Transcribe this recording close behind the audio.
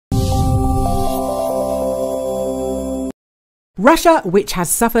Russia, which has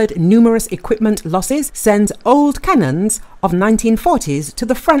suffered numerous equipment losses, sends old cannons of 1940s to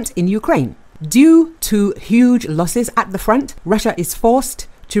the front in Ukraine. Due to huge losses at the front, Russia is forced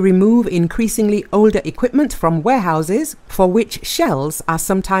to remove increasingly older equipment from warehouses for which shells are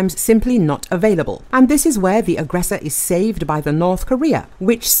sometimes simply not available. And this is where the aggressor is saved by the North Korea,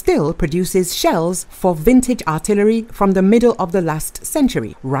 which still produces shells for vintage artillery from the middle of the last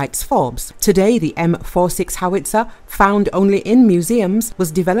century, writes Forbes. Today, the M46 howitzer, found only in museums,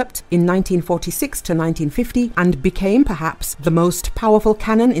 was developed in 1946 to 1950 and became perhaps the most powerful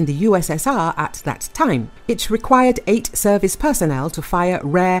cannon in the USSR at that time. It required 8 service personnel to fire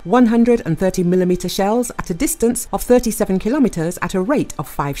rare 130mm shells at a distance of 37 kilometers at a rate of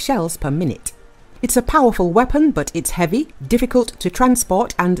 5 shells per minute. It's a powerful weapon, but it's heavy, difficult to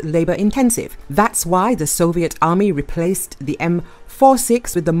transport and labor-intensive. That's why the Soviet army replaced the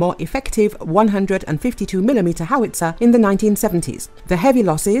M46 with the more effective 152mm howitzer in the 1970s. The heavy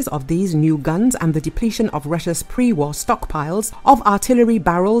losses of these new guns and the depletion of Russia's pre-war stockpiles of artillery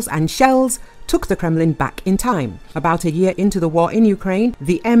barrels and shells took the Kremlin back in time. About a year into the war in Ukraine,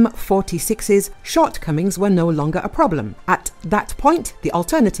 the M46's shortcomings were no longer a problem. At that point, the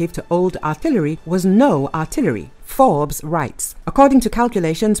alternative to old artillery was no artillery, Forbes writes. According to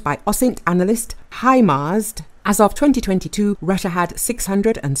calculations by OSINT analyst HIMARS, as of 2022, Russia had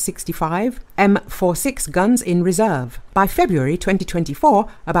 665 M46 guns in reserve. By February 2024,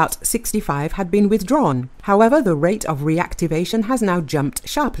 about 65 had been withdrawn. However, the rate of reactivation has now jumped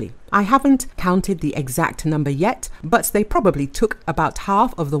sharply. I haven't counted the exact number yet, but they probably took about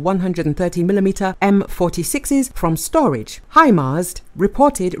half of the 130mm M46s from storage, HIMARS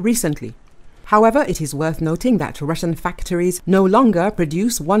reported recently. However, it is worth noting that Russian factories no longer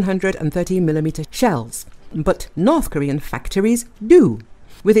produce 130mm shells. But North Korean factories do.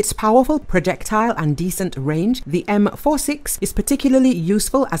 With its powerful projectile and decent range, the M46 is particularly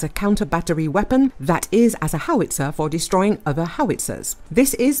useful as a counter-battery weapon, that is, as a howitzer for destroying other howitzers.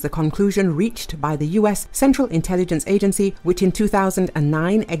 This is the conclusion reached by the US Central Intelligence Agency, which in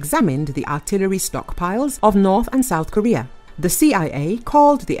 2009 examined the artillery stockpiles of North and South Korea. The CIA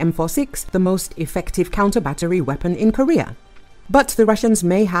called the M46 the most effective counter-battery weapon in Korea. But the Russians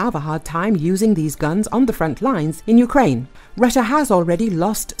may have a hard time using these guns on the front lines in Ukraine. Russia has already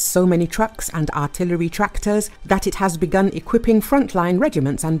lost so many trucks and artillery tractors that it has begun equipping frontline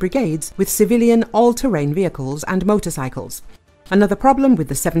regiments and brigades with civilian all-terrain vehicles and motorcycles. Another problem with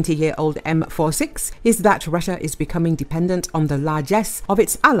the 70-year-old M46 is that Russia is becoming dependent on the largesse of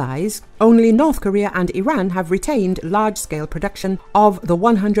its allies. Only North Korea and Iran have retained large-scale production of the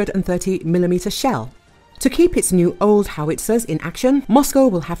 130mm shell. To keep its new old howitzers in action, Moscow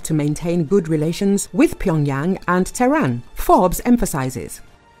will have to maintain good relations with Pyongyang and Tehran, Forbes emphasizes.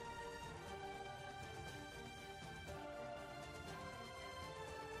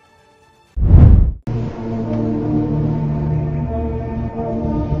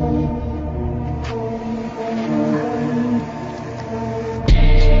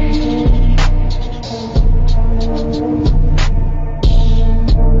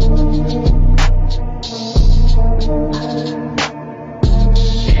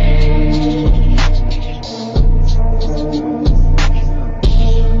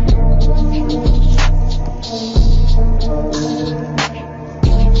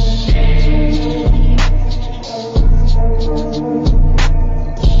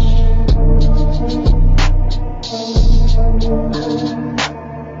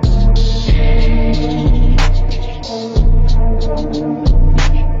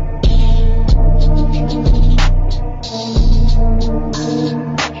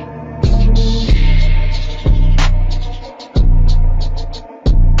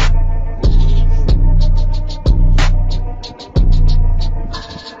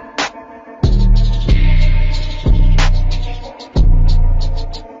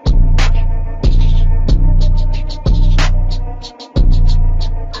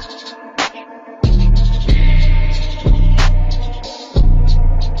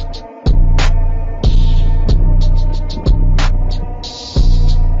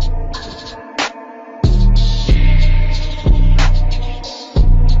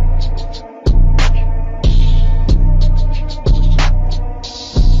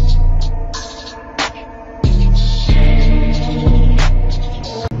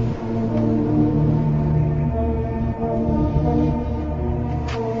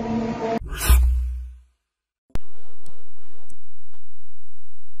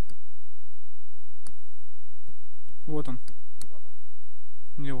 Вот он.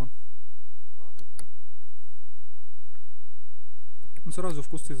 Не он. Он сразу в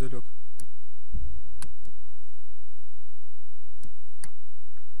кусты залег.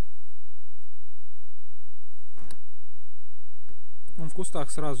 Он в кустах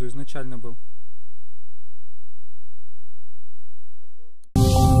сразу изначально был.